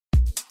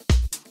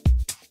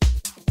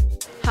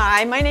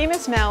Hi, my name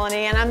is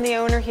Melanie and I'm the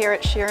owner here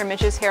at Shear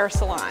Images Hair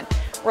Salon.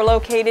 We're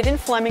located in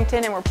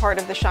Flemington and we're part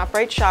of the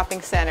ShopRite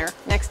Shopping Center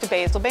next to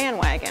Basil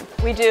Bandwagon.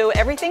 We do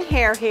everything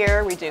hair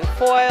here. We do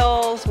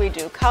foils, we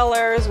do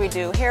colors, we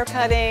do hair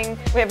cutting.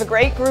 We have a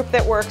great group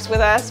that works with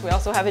us. We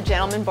also have a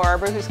gentleman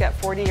barber who's got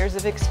 40 years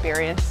of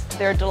experience.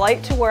 They're a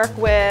delight to work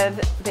with.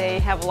 They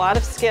have a lot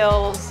of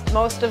skills.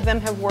 Most of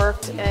them have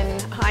worked in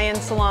high-end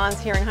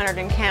salons here in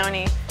Hunterdon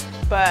County.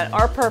 But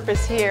our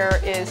purpose here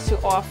is to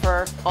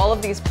offer all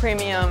of these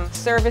premium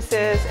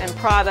services and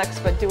products,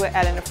 but do it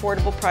at an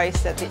affordable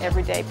price that the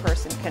everyday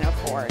person can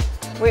afford.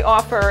 We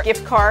offer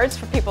gift cards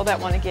for people that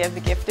want to give the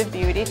gift of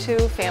beauty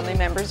to family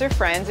members or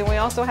friends, and we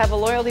also have a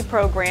loyalty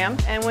program,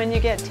 and when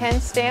you get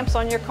 10 stamps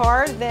on your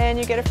card, then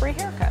you get a free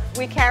haircut.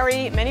 We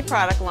carry many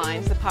product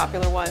lines, the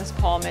popular ones,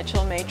 Paul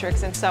Mitchell,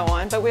 Matrix, and so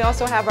on, but we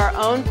also have our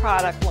own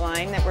product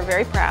line that we're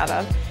very proud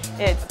of.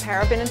 It's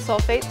paraben and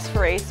sulfates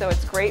free, so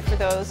it's great for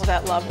those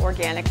that love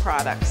organic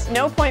products.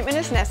 No appointment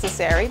is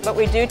necessary, but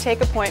we do take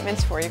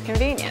appointments for your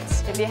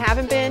convenience. If you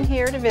haven't been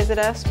here to visit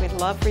us, we'd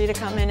love for you to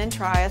come in and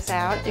try us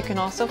out. You can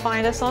also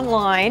find us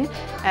online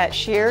at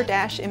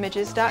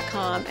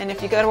shear-images.com, and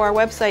if you go to our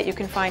website, you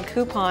can find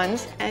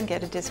coupons and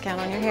get a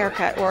discount on your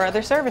haircut or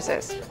other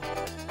services.